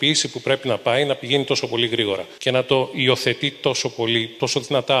συνειδητοποιήσει που πρέπει να πάει, να πηγαίνει τόσο πολύ γρήγορα και να το υιοθετεί τόσο πολύ, τόσο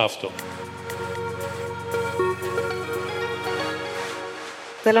δυνατά αυτό.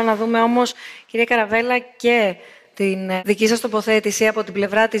 Θέλω να δούμε όμως, κυρία Καραβέλα, και την δική σας τοποθέτηση από την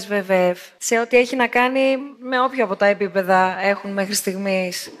πλευρά της ΒΒΕΦ σε ό,τι έχει να κάνει με όποια από τα επίπεδα έχουν μέχρι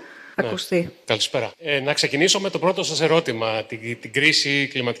στιγμής ακουστεί. Καλησπέρα. Να ξεκινήσω με το πρώτο σας ερώτημα, την κρίση,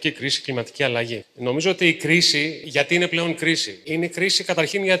 κλιματική κρίση, κλιματική αλλαγή. Νομίζω ότι η κρίση, γιατί είναι πλέον κρίση? Είναι κρίση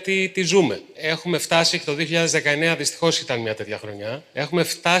καταρχήν γιατί τη ζούμε. Έχουμε φτάσει, και το 2019 δυστυχώς ήταν μια τέτοια χρονιά, έχουμε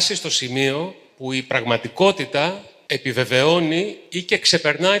φτάσει στο σημείο που η πραγματικότητα επιβεβαιώνει ή και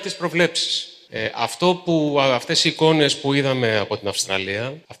ξεπερνάει τις προβλέψεις. Αυτές οι εικόνες που είδαμε από την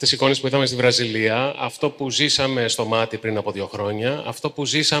Αυστραλία, αυτές οι εικόνες που είδαμε στη Βραζιλία, αυτό που ζήσαμε στο Μάτι πριν από 2 χρόνια, αυτό που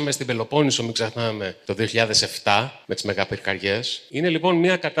ζήσαμε στην Πελοπόννησο, μην ξεχνάμε, το 2007 με τις μεγαπυρκαγιές, είναι λοιπόν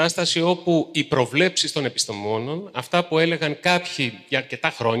μια κατάσταση όπου οι προβλέψεις των επιστημόνων, αυτά που έλεγαν κάποιοι για αρκετά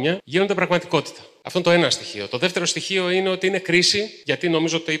χρόνια, γίνονται πραγματικότητα. Αυτό είναι το ένα στοιχείο. Το δεύτερο στοιχείο είναι ότι είναι κρίση, γιατί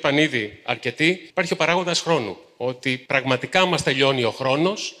νομίζω ότι το είπαν ήδη αρκετοί, υπάρχει ο παράγοντας χρόνου. Ότι πραγματικά μας τελειώνει ο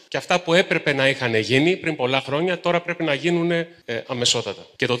χρόνος και αυτά που έπρεπε να είχαν γίνει πριν πολλά χρόνια τώρα πρέπει να γίνουν αμεσότατα.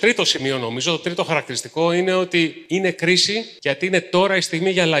 Και το τρίτο σημείο, νομίζω, το τρίτο χαρακτηριστικό είναι ότι είναι κρίση γιατί είναι τώρα η στιγμή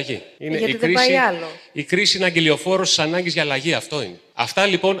για αλλαγή. Γιατί δεν πάει άλλο. Η κρίση είναι αγγελιοφόρος της ανάγκης για αλλαγή. Αυτό είναι. Αυτά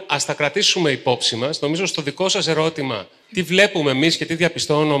λοιπόν ας τα κρατήσουμε υπόψη μας. Νομίζω στο δικό σας ερώτημα, τι βλέπουμε εμείς και τι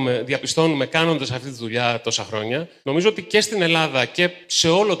διαπιστώνουμε κάνοντας αυτή τη δουλειά τόσα χρόνια. Νομίζω ότι και στην Ελλάδα και σε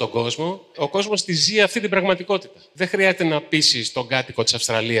όλο τον κόσμο, ο κόσμος τη ζει αυτή την πραγματικότητα. Δεν χρειάζεται να πείσεις τον κάτοικο της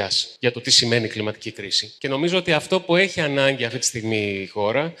Αυστραλίας για το τι σημαίνει κλιματική κρίση. Και νομίζω ότι αυτό που έχει ανάγκη αυτή τη στιγμή η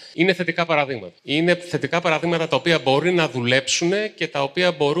χώρα είναι θετικά παραδείγματα. Είναι θετικά παραδείγματα τα οποία μπορεί να δουλέψουν και τα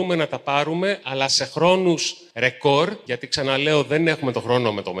οποία μπορούμε να τα πάρουμε, αλλά σε χρόνους ρεκόρ, γιατί ξαναλέω δεν έχουμε το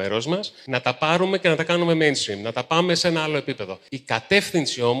χρόνο με το μέρος μας, να τα πάρουμε και να τα κάνουμε mainstream, να τα πάμε σε ένα άλλο επίπεδο. Η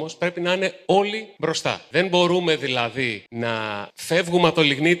κατεύθυνση όμως πρέπει να είναι όλοι μπροστά. Δεν μπορούμε δηλαδή να φεύγουμε από το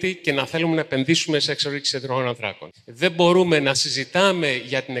λιγνίτη και να θέλουμε να επενδύσουμε σε εξορίξη υδρογόνων ανθράκων. Δεν μπορούμε να συζητάμε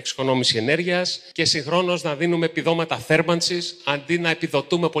για την εξοικονόμηση ενέργειας και συγχρόνως να δίνουμε επιδόματα θέρμανσης αντί να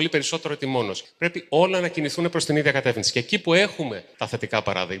επιδοτούμε πολύ περισσότερο τη μόνος. Πρέπει όλα να κινηθούν προς την ίδια κατεύθυνση. Και εκεί που έχουμε τα θετικά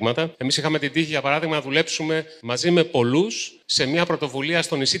παραδείγματα, εμείς είχαμε την τύχη για παράδειγμα να δουλέψουμε μαζί με πολλούς σε μια πρωτοβουλία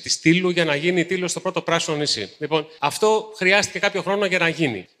στο νησί της Τύλου για να γίνει η Τύλος το πρώτο πράσινο νησί. Λοιπόν, αυτό χρειάστηκε κάποιο χρόνο για να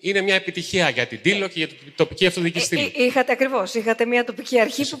γίνει. Είναι μια επιτυχία για την Τύλο και για την τοπική αυτοδιοίκηση Τύλου. Είχατε μια τοπική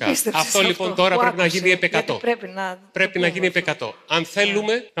αρχή που πίστεψε. Αυτό λοιπόν τώρα πρέπει να γίνει επί 100. Πρέπει να γίνει επί 100. Αν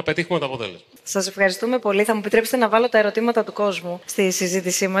θέλουμε να πετύχουμε το αποτέλεσμα. Σας ευχαριστούμε πολύ. Θα μου επιτρέψετε να βάλω τα ερωτήματα του κόσμου στη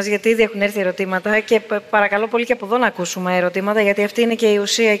συζήτησή μας, γιατί ήδη έχουν έρθει ερωτήματα και παρακαλώ πολύ και από εδώ να ακούσουμε ερωτήματα, γιατί αυτή είναι και η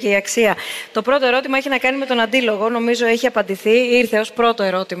ουσία και η αξία. Το πρώτο ερώτημα έχει να κάνει με τον αντίλογο. Νομίζω έχει απαντηθεί. Ήρθε ως πρώτο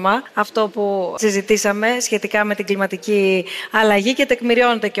ερώτημα αυτό που συζητήσαμε σχετικά με την κλιματική αλλαγή και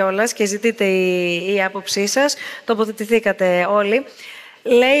τεκμηριώνεται κιόλας και ζητείτε η άποψή σας. Τοποθετηθήκατε όλοι.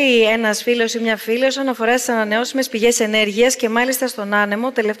 Λέει ένας φίλος ή μια φίλη όσον αφορά στις ανανεώσιμες πηγές ενέργειας και μάλιστα στον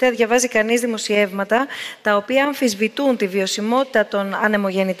άνεμο, τελευταία διαβάζει κανείς δημοσιεύματα τα οποία αμφισβητούν τη βιωσιμότητα των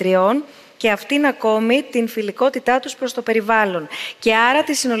ανεμογεννητριών και αυτήν ακόμη την φιλικότητά τους προς το περιβάλλον και άρα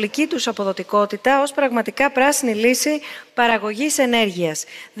τη συνολική τους αποδοτικότητα ως πραγματικά πράσινη λύση παραγωγής ενέργειας.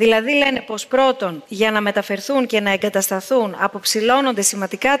 Δηλαδή λένε πως πρώτον, για να μεταφερθούν και να εγκατασταθούν αποψηλώνονται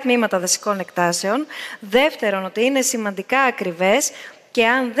σημαντικά τμήματα δασικών εκτάσεων, δεύτερον ότι είναι σημαντικά ακριβές και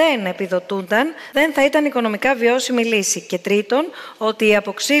αν δεν επιδοτούνταν, δεν θα ήταν οικονομικά βιώσιμη λύση. Και τρίτον, ότι η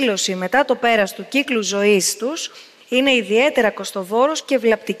αποξήλωση μετά το πέρας του κύκλου ζωής τους είναι ιδιαίτερα κοστοβόρος και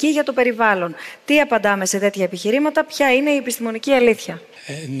βλαπτική για το περιβάλλον. Τι απαντάμε σε τέτοια επιχειρήματα, ποια είναι η επιστημονική αλήθεια?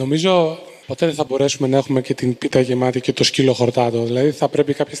 Νομίζω ποτέ δεν θα μπορέσουμε να έχουμε και την πίτα γεμάτη και το σκύλο χορτάτο. Δηλαδή θα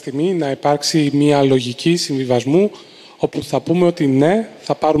πρέπει κάποια στιγμή να υπάρξει μια λογική συμβιβασμού όπου θα πούμε ότι ναι,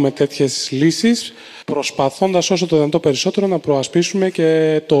 θα πάρουμε τέτοιες λύσεις προσπαθώντας όσο το δυνατό περισσότερο να προασπίσουμε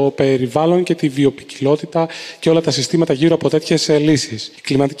και το περιβάλλον και τη βιοποικιλότητα και όλα τα συστήματα γύρω από τέτοιες λύσεις. Η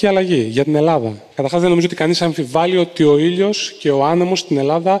κλιματική αλλαγή για την Ελλάδα. Καταρχάς, δεν νομίζω ότι κανείς αμφιβάλλει ότι ο ήλιος και ο άνεμος στην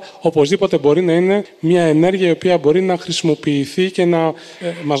Ελλάδα οπωσδήποτε μπορεί να είναι μια ενέργεια η οποία μπορεί να χρησιμοποιηθεί και να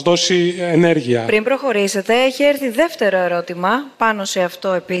μας δώσει ενέργεια. Πριν προχωρήσετε, έχει έρθει δεύτερο ερώτημα πάνω σε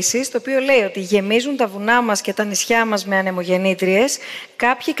αυτό επίσης, το οποίο λέει ότι γεμίζουν τα βουνά μας και τα νησιά μας με ανεμογεννήτριες,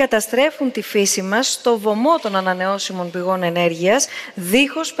 κάποιοι καταστρέφουν τη φύση μας στο βωμό των ανανεώσιμων πηγών ενέργειας,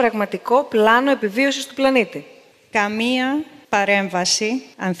 δίχως πραγματικό πλάνο επιβίωσης του πλανήτη. Καμία παρέμβαση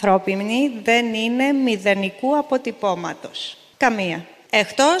ανθρώπινη δεν είναι μηδενικού αποτυπώματος. Καμία.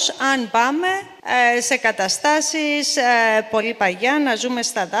 Εκτός αν πάμε σε καταστάσεις πολύ παγιά, να ζούμε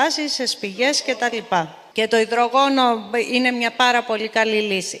στα δάση, σε σπηγές κτλ. Και το υδρογόνο είναι μια πάρα πολύ καλή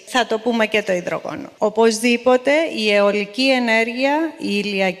λύση. Θα το πούμε και το υδρογόνο. Οπωσδήποτε η αιωλική ενέργεια, η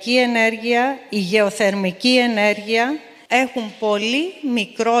ηλιακή ενέργεια, η γεωθερμική ενέργεια έχουν πολύ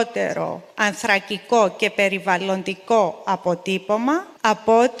μικρότερο ανθρακικό και περιβαλλοντικό αποτύπωμα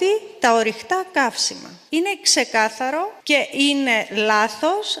από ότι τα ορυκτά καύσιμα. Είναι ξεκάθαρο και είναι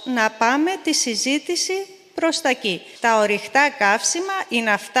λάθος να πάμε τη συζήτηση προς τα εκεί. Τα ορυκτά καύσιμα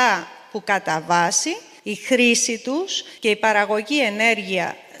είναι αυτά που κατά βάση η χρήση τους και η παραγωγή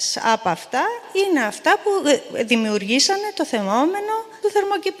ενέργειας από αυτά είναι αυτά που δημιουργήσανε το φαινόμενο του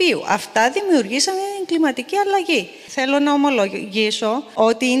θερμοκηπίου. Αυτά δημιουργήσανε την κλιματική αλλαγή. Θέλω να ομολογήσω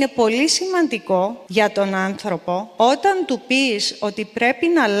ότι είναι πολύ σημαντικό για τον άνθρωπο όταν του πεις ότι πρέπει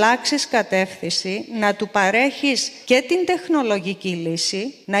να αλλάξεις κατεύθυνση, να του παρέχεις και την τεχνολογική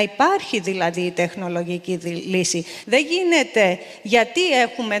λύση, να υπάρχει δηλαδή η τεχνολογική λύση. Δεν γίνεται γιατί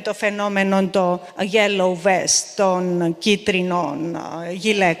έχουμε το φαινόμενο το yellow vest των κίτρινων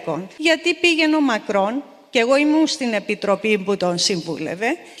γυλαίκων. Γιατί πήγαινε ο Μακρόν, και εγώ ήμουν στην επιτροπή που τον συμβούλευε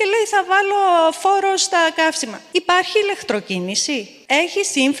και λέει θα βάλω φόρο στα καύσιμα. Υπάρχει ηλεκτροκίνηση.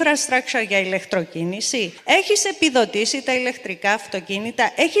 Έχεις infrastructure για ηλεκτροκίνηση. Έχεις επιδοτήσει τα ηλεκτρικά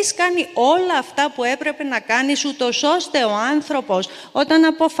αυτοκίνητα. Έχεις κάνει όλα αυτά που έπρεπε να κάνεις ούτως ώστε ο άνθρωπος όταν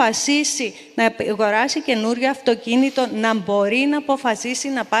αποφασίσει να αγοράσει καινούριο αυτοκίνητο να μπορεί να αποφασίσει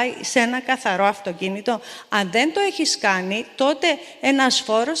να πάει σε ένα καθαρό αυτοκίνητο. Αν δεν το έχεις κάνει, τότε ένας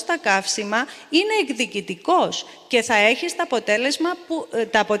φόρος στα καύσιμα είναι εκδικητικός και θα έχεις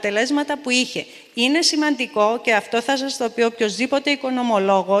τα αποτελέσματα που είχε. Είναι σημαντικό και αυτό θα σας το πει οποιοσδήποτε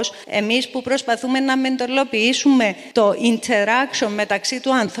οικονομολόγος, εμείς που προσπαθούμε να μεντολοποιήσουμε το interaction μεταξύ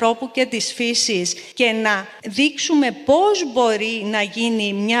του ανθρώπου και της φύσης και να δείξουμε πώς μπορεί να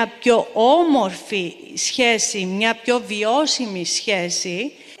γίνει μια πιο όμορφη σχέση, μια πιο βιώσιμη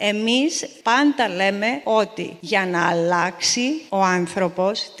σχέση. Εμείς πάντα λέμε ότι για να αλλάξει ο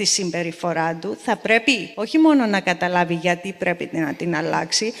άνθρωπος τη συμπεριφορά του θα πρέπει όχι μόνο να καταλάβει γιατί πρέπει να την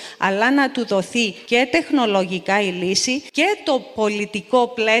αλλάξει, αλλά να του δοθεί και τεχνολογικά η λύση και το πολιτικό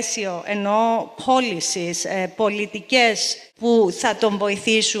πλαίσιο, εννοώ policies, πολιτικές που θα τον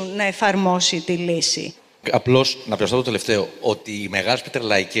βοηθήσουν να εφαρμόσει τη λύση. Απλώς να προσθέσω το τελευταίο, ότι οι μεγάλες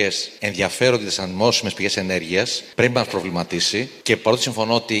πετρελαϊκές ενδιαφέρονται τις ανανεώσιμες πηγές ενέργειας, πρέπει να μας προβληματίσει και παρότι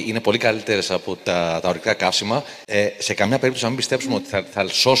συμφωνώ ότι είναι πολύ καλύτερες από τα ορυκτά καύσιμα, σε καμιά περίπτωση να μην πιστέψουμε ότι θα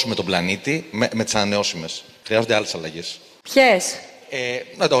σώσουμε τον πλανήτη με τις ανανεώσιμες. Χρειάζονται άλλες αλλαγές. Ποιες?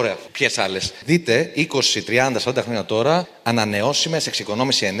 Ωραία. Ποιες άλλες? Δείτε 20, 30, 40 χρόνια τώρα ανανεώσιμες,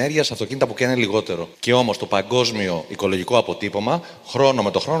 εξοικονόμηση ενέργειας, αυτοκίνητα που καίνε λιγότερο. Και όμως το παγκόσμιο οικολογικό αποτύπωμα χρόνο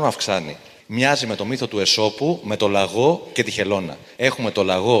με το χρόνο αυξάνει. Μοιάζει με το μύθο του Εσώπου, με το λαγό και τη χελώνα. Έχουμε το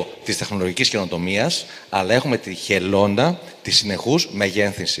λαγό της τεχνολογικής καινοτομίας, αλλά έχουμε τη χελώνα της συνεχούς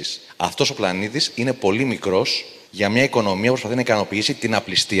μεγένθυνσης. Αυτός ο πλανήτης είναι πολύ μικρός για μια οικονομία που προσπαθεί να ικανοποιήσει την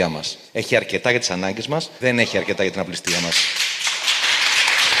απληστία μας. Έχει αρκετά για τις ανάγκες μας, δεν έχει αρκετά για την απληστία μας.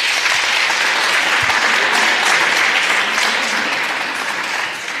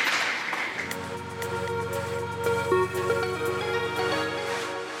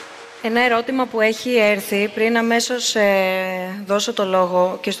 Ένα ερώτημα που έχει έρθει, πριν αμέσως δώσω το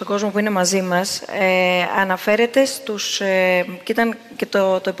λόγο και στον κόσμο που είναι μαζί μας, αναφέρεται στους, και ήταν και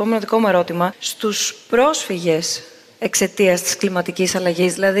το επόμενο δικό μου ερώτημα, στους πρόσφυγες εξαιτίας της κλιματικής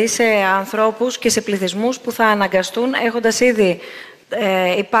αλλαγής, δηλαδή σε ανθρώπους και σε πληθυσμούς που θα αναγκαστούν, έχοντας ήδη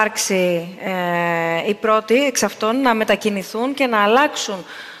υπάρξει οι πρώτοι εξ αυτών, να μετακινηθούν και να αλλάξουν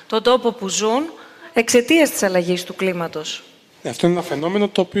τον τόπο που ζουν εξαιτίας της αλλαγής του κλίματος. Αυτό είναι ένα φαινόμενο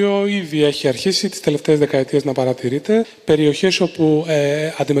το οποίο ήδη έχει αρχίσει τις τελευταίες δεκαετίες να παρατηρείται. Περιοχές όπου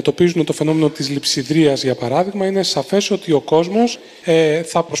αντιμετωπίζουν το φαινόμενο της λειψιδρίας, για παράδειγμα, είναι σαφές ότι ο κόσμος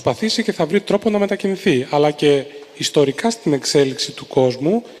θα προσπαθήσει και θα βρει τρόπο να μετακινηθεί. Αλλά και ιστορικά στην εξέλιξη του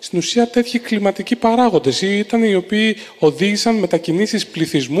κόσμου, στην ουσία τέτοιοι κλιματικοί παράγοντες ήταν οι οποίοι οδήγησαν μετακινήσεις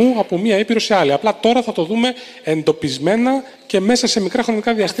πληθυσμού από μία ήπειρο σε άλλη. Απλά τώρα θα το δούμε εντοπισμένα και μέσα σε μικρά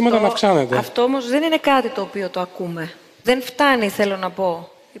χρονικά διαστήματα να αυξάνεται. Αυτό όμως δεν είναι κάτι το οποίο το ακούμε. Δεν φτάνει, θέλω να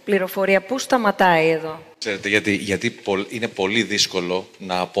πω, η πληροφορία. Πού σταματάει εδώ? Ξέρετε, γιατί είναι πολύ δύσκολο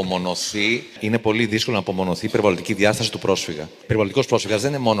να απομονωθεί, η περιβαλλοντική διάσταση του πρόσφυγα. Ο περιβαλλοντικός πρόσφυγας δεν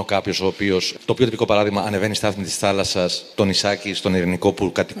είναι μόνο κάποιος ο οποίος, το πιο τυπικό παράδειγμα, ανεβαίνει στη στάθμη της θάλασσας, το νησάκι στον Ειρηνικό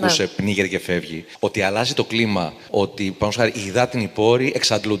που κατοικούσε, πνίγεται και φεύγει. Ότι αλλάζει το κλίμα, ότι πάνω χάρη οι υδάτινοι πόροι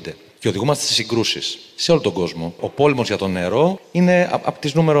εξαντλούνται. Και οδηγούμαστε στις συγκρούσεις σε όλο τον κόσμο. Ο πόλεμος για το νερό είναι από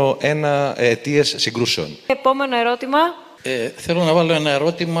τις νούμερο 1 αιτίες συγκρούσεων. Επόμενο ερώτημα. Θέλω να βάλω ένα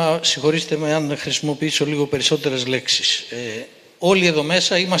ερώτημα. Συγχωρήστε με αν χρησιμοποιήσω λίγο περισσότερες λέξεις. Όλοι εδώ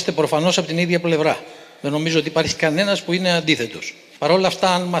μέσα είμαστε προφανώς από την ίδια πλευρά. Δεν νομίζω ότι υπάρχει κανένας που είναι αντίθετος. Παρ' όλα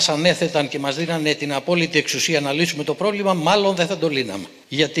αυτά, αν μας ανέθεταν και μας δίνανε την απόλυτη εξουσία να λύσουμε το πρόβλημα, μάλλον δεν θα το λύναμε.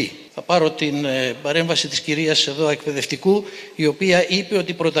 Γιατί? Θα πάρω την παρέμβαση της κυρίας εδώ εκπαιδευτικού, η οποία είπε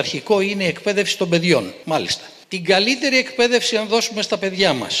ότι πρωταρχικό είναι η εκπαίδευση των παιδιών. Μάλιστα. την καλύτερη εκπαίδευση αν δώσουμε στα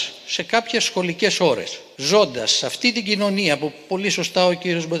παιδιά μας σε κάποιες σχολικές ώρες, ζώντας σε αυτή την κοινωνία που πολύ σωστά ο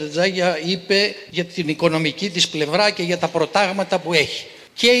κύριος Μποτετζάγια είπε για την οικονομική της πλευρά και για τα προτάγματα που έχει.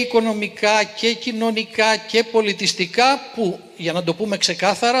 Και οικονομικά και κοινωνικά και πολιτιστικά που, για να το πούμε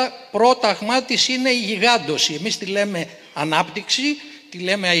ξεκάθαρα, πρόταγμά της είναι η γιγάντωση. Εμείς τη λέμε ανάπτυξη, τη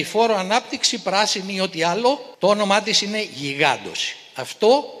λέμε αειφόρο ανάπτυξη, πράσινη ή ό,τι άλλο, το όνομά της είναι γιγάντωση.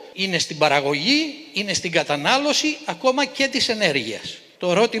 Αυτό είναι στην παραγωγή, είναι στην κατανάλωση, ακόμα και της ενέργειας.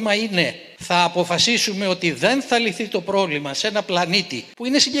 Το ερώτημα είναι, θα αποφασίσουμε ότι δεν θα λυθεί το πρόβλημα σε ένα πλανήτη που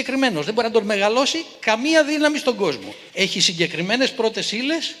είναι συγκεκριμένος, δεν μπορεί να τον μεγαλώσει καμία δύναμη στον κόσμο. Έχει συγκεκριμένες πρώτες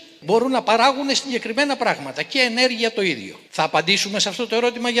ύλες, μπορούν να παράγουν συγκεκριμένα πράγματα και ενέργεια το ίδιο. Θα απαντήσουμε σε αυτό το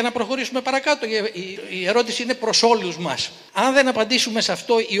ερώτημα για να προχωρήσουμε παρακάτω. Η ερώτηση είναι προς όλους μας. Αν δεν απαντήσουμε σε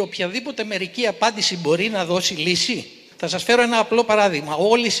αυτό, η οποιαδήποτε μερική απάντηση μπορεί να δώσει λύση. Θα σας φέρω ένα απλό παράδειγμα.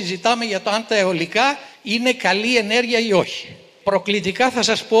 Όλοι συζητάμε για το αν τα αιωλικά είναι καλή ενέργεια ή όχι. Προκλητικά θα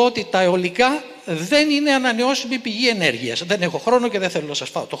σας πω ότι τα αιωλικά δεν είναι ανανεώσιμη πηγή ενέργειας. Δεν έχω χρόνο και δεν θέλω να σας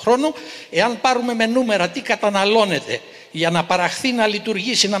φάω το χρόνο. Εάν πάρουμε με νούμερα τι καταναλώνεται για να παραχθεί, να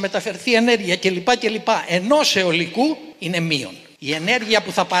λειτουργήσει, να μεταφερθεί ενέργεια κλπ. Ενός αιωλικού είναι μείον. Η ενέργεια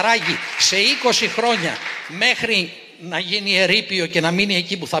που θα παράγει σε 20 χρόνια μέχρι να γίνει ερείπιο και να μείνει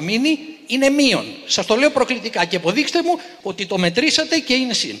εκεί που θα μείνει είναι μείον. Σας το λέω προκλητικά και αποδείξτε μου ότι το μετρήσατε και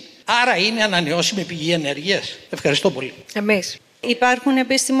είναι συν. Άρα είναι ανανεώσιμη πηγή ενέργειας. Ευχαριστώ πολύ. Εμείς. Υπάρχουν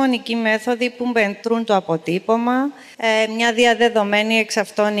επιστημονικοί μέθοδοι που μετρούν το αποτύπωμα. Μια διαδεδομένη εξ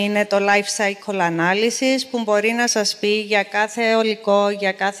αυτών είναι το life cycle analysis, που μπορεί να σας πει για κάθε αιωλικό,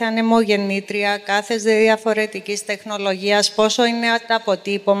 για κάθε ανεμογεννήτρια, κάθε διαφορετικής τεχνολογίας, πόσο είναι το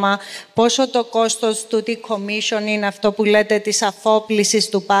αποτύπωμα, πόσο το κόστος του decommission είναι αυτό που λέτε της αφόπλησης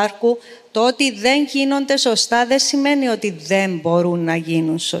του πάρκου. Το ότι δεν γίνονται σωστά δεν σημαίνει ότι δεν μπορούν να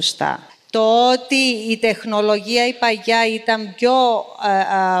γίνουν σωστά. Το ότι η τεχνολογία η παγιά ήταν πιο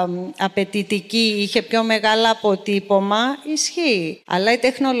απαιτητική, είχε πιο μεγάλο αποτύπωμα, ισχύει. Αλλά η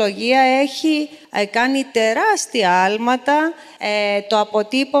τεχνολογία έχει κάνει τεράστια άλματα. Το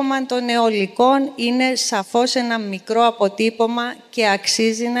αποτύπωμα των αιωλικών είναι σαφώς ένα μικρό αποτύπωμα και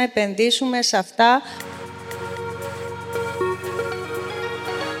αξίζει να επενδύσουμε σε αυτά.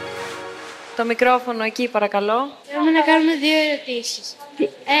 Το μικρόφωνο εκεί, παρακαλώ. Θέλουμε να κάνουμε δύο ερωτήσεις.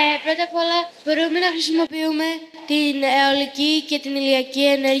 Πρώτα απ' όλα, μπορούμε να χρησιμοποιούμε την αιωλική και την ηλιακή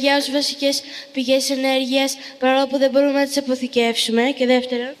ενέργεια ως βασικές πηγές ενέργειας, παρόλο που δεν μπορούμε να τις αποθηκεύσουμε. Και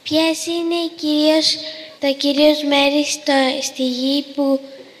δεύτερον, ποιες είναι τα κυρίως μέρη στη γη που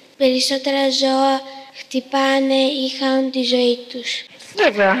περισσότερα ζώα χτυπάνε ή χάνουν τη ζωή τους?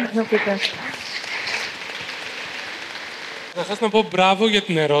 Βέβαια, να πείτε. Καταρχάς να πω μπράβο για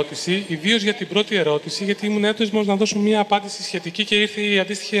την ερώτηση, ιδίως για την πρώτη ερώτηση, γιατί ήμουν έτοιμος να δώσω μια απάντηση σχετική και ήρθε η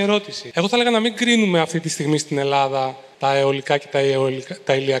αντίστοιχη ερώτηση. Εγώ θα έλεγα να μην κρίνουμε αυτή τη στιγμή στην Ελλάδα τα αιωλικά και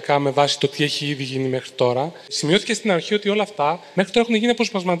τα ηλιακά με βάση το τι έχει ήδη γίνει μέχρι τώρα. Σημειώθηκε στην αρχή ότι όλα αυτά μέχρι τώρα έχουν γίνει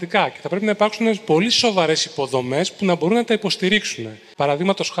αποσπασματικά και θα πρέπει να υπάρξουν πολύ σοβαρές υποδομές που να μπορούν να τα υποστηρίξουν.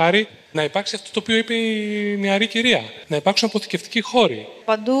 Παραδείγματος χάρη, να υπάρξει αυτό το οποίο είπε η νεαρή κυρία, να υπάρξουν αποθηκευτικοί χώροι.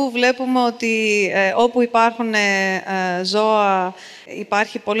 Παντού βλέπουμε ότι όπου υπάρχουν ζώα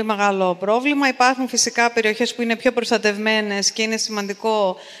υπάρχει πολύ μεγάλο πρόβλημα. Υπάρχουν φυσικά περιοχές που είναι πιο προστατευμένες και είναι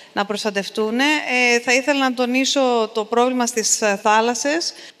σημαντικό να προστατευτούν. Θα ήθελα να τονίσω το πρόβλημα στις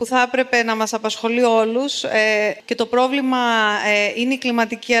θάλασσες που θα έπρεπε να μας απασχολεί όλους. Και το πρόβλημα είναι η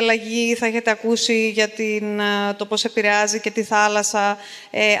κλιματική αλλαγή. Θα έχετε ακούσει για το πώς επηρεάζει και τη θάλασσα.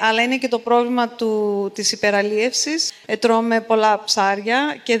 Αλλά είναι και το πρόβλημα της υπεραλίευσης. Τρώμε πολλά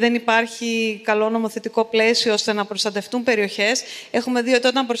ψάρια και δεν υπάρχει καλό νομοθετικό πλαίσιο ώστε να προστατευτούν περιοχές. Έχουμε δει ότι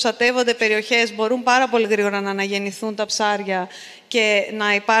όταν προστατεύονται περιοχές μπορούν πάρα πολύ γρήγορα να αναγεννηθούν τα ψάρια και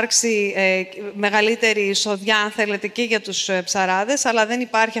να υπάρξει μεγαλύτερη εισοδιά, αν θέλετε, και για τους ψαράδες, αλλά δεν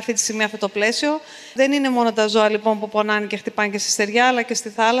υπάρχει αυτή τη στιγμή αυτό το πλαίσιο. Δεν είναι μόνο τα ζώα λοιπόν που πονάνε και χτυπάνε και στη στεριά, αλλά και στη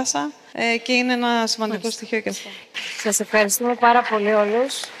θάλασσα και είναι ένα σημαντικό στοιχείο και αυτό. Σας ευχαριστούμε πάρα πολύ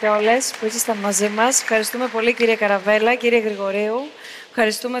όλους και όλες που ήσασταν μαζί μας. Ευχαριστούμε πολύ κύριε Καραβέλα, κύριε Γρηγορίου.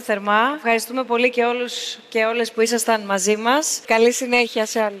 Ευχαριστούμε θερμά. Ευχαριστούμε πολύ και όλους και όλες που ήσασταν μαζί μας. Καλή συνέχεια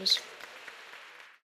σε όλους.